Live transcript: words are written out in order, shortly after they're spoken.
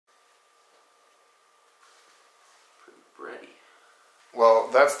Well,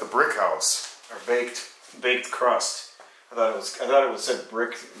 that's the brick house, or baked crust. I thought it was said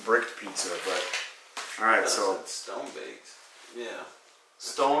bricked pizza, but all right. So stone baked. Yeah.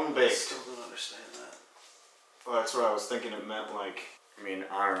 Stone baked. I still don't understand that. Well, that's what I was thinking. It meant like. I mean,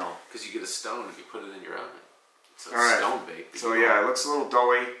 I don't know. Because you get a stone if you put it in your oven. So it's right. stone baked. So yeah, it looks a little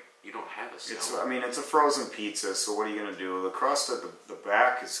doughy. You don't have a stone. I mean, it's a frozen pizza. So what are you gonna do? The crust at the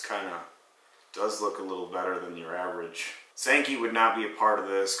back is does look a little better than your average. Sankey would not be a part of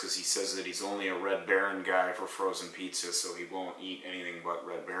this because he says that he's only a Red Baron guy for frozen pizza, so he won't eat anything but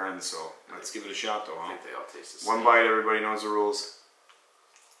Red Baron. So let's give it a shot, though. I think they all taste the same. One bite, everybody knows the rules.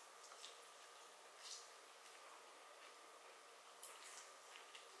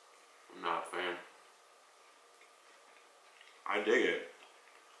 I'm not a fan. I dig it.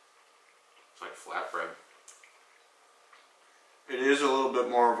 It's like flatbread. It is a little bit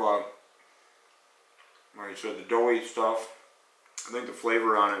more of a, like you said, the doughy stuff. I think the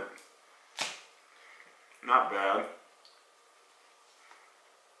flavor on it, not bad.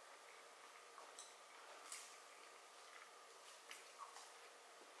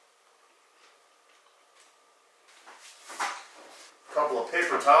 Couple of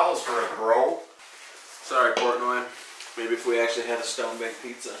paper towels for a bro. Sorry, Portnoy. Maybe if we actually had a stone baked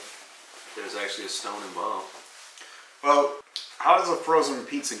pizza, there's actually a stone involved. Well, how does a frozen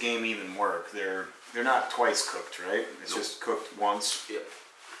pizza game even work? They're not twice cooked, right? It's just cooked once. Yep.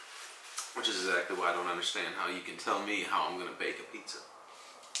 Which is exactly why I don't understand how you can tell me how I'm going to bake a pizza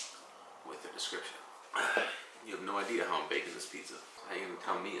with the description. You have no idea how I'm baking this pizza. How are you going to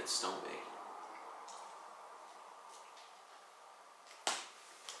tell me it's stone baked?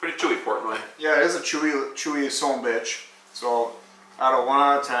 Pretty chewy, Portnoy. Yeah, it is a chewy son bitch. So, out of 1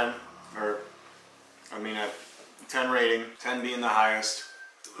 out of 10, or I mean a 10 rating, 10 being the highest.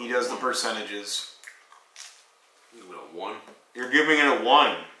 He does the percentages. You give it a 1. You're giving it a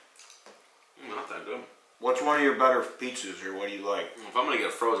 1. Not that good. What's one of your better pizzas, or what do you like? If I'm going to get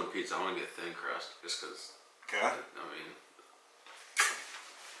a frozen pizza, I want to get thin crust. Just because, Okay. I mean,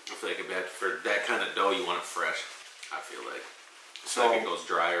 I feel like for that kind of dough, you want it fresh, I feel like. So like it goes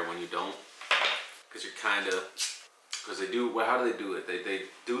drier when you don't. Because you're kind of, because they do, well, how do they do it? They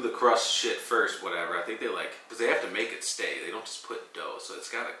do the crust shit first, whatever. I think they because they have to make it stay. They don't just put dough, so it's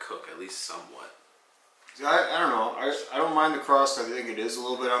got to cook at least somewhat. I don't know. I don't mind the crust. I think it is a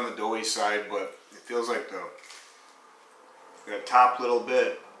little bit on the doughy side, but it feels like that top little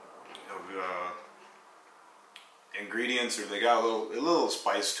bit of ingredients, or they got a little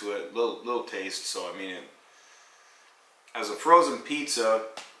spice to it, little taste. So I mean, as a frozen pizza,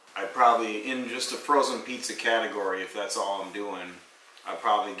 I'd probably, in just a frozen pizza category, if that's all I'm doing, I'd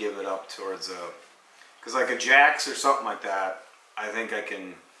probably give it up towards because like a Jack's or something like that, I think I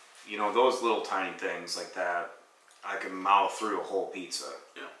can. You know, those little tiny things like that, I can mouth through a whole pizza.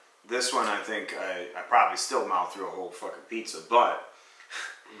 Yeah. This one, I think I probably still mouth through a whole fucking pizza, but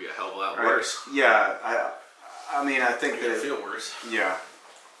It'd be a hell of a lot worse. Yeah, I mean, I think that it'd feel worse. Yeah.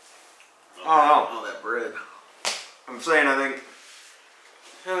 All that bread. I'm saying, I think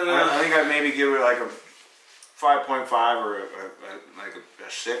I'd maybe give it like a 5.5 or like a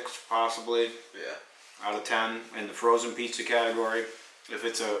 6 possibly. Yeah. Out of 10 in the frozen pizza category. If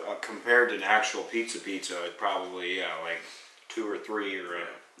it's a compared to an actual pizza, it'd probably, yeah, like 2 or 3 or a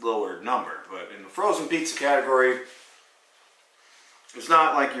lower number. But in the frozen pizza category, it's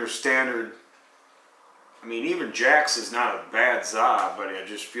not like your standard. I mean, even Jack's is not a bad za, but I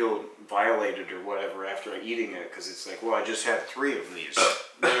just feel violated or whatever after eating it, because it's like, well, I just had 3 of these.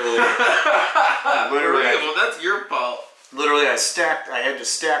 Literally, well, that's your fault. Literally, I had to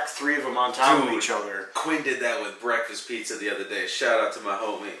stack 3 of them on top of each other. Quinn did that with breakfast pizza the other day. Shout out to my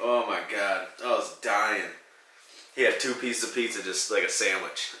homie. Oh my god, I was dying. He had 2 pieces of pizza, just like a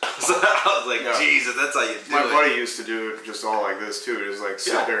sandwich. So I was like, yeah. Jesus, that's how you do it. My buddy used to do it just all like this too. Just like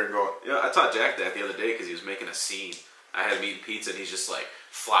sit there and go. Yeah, I taught Jack that the other day because he was making a scene. I had him eating pizza and he's just like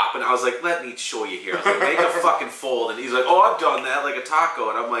flopping. I was like, let me show you here. I was like, make a fucking fold. And he's like, oh, I've done that like a taco.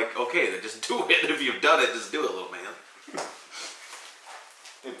 And I'm like, okay, then just do it. If you've done it, just do it, little man.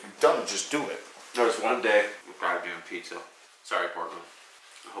 If you've done it, just do it. There was one day with goddamn pizza. Sorry, Portland.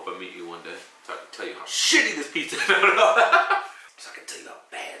 I hope I meet you one day so I can tell you how shitty this pizza is. So I can tell you how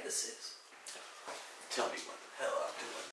bad this is. Tell me what the hell I'm doing.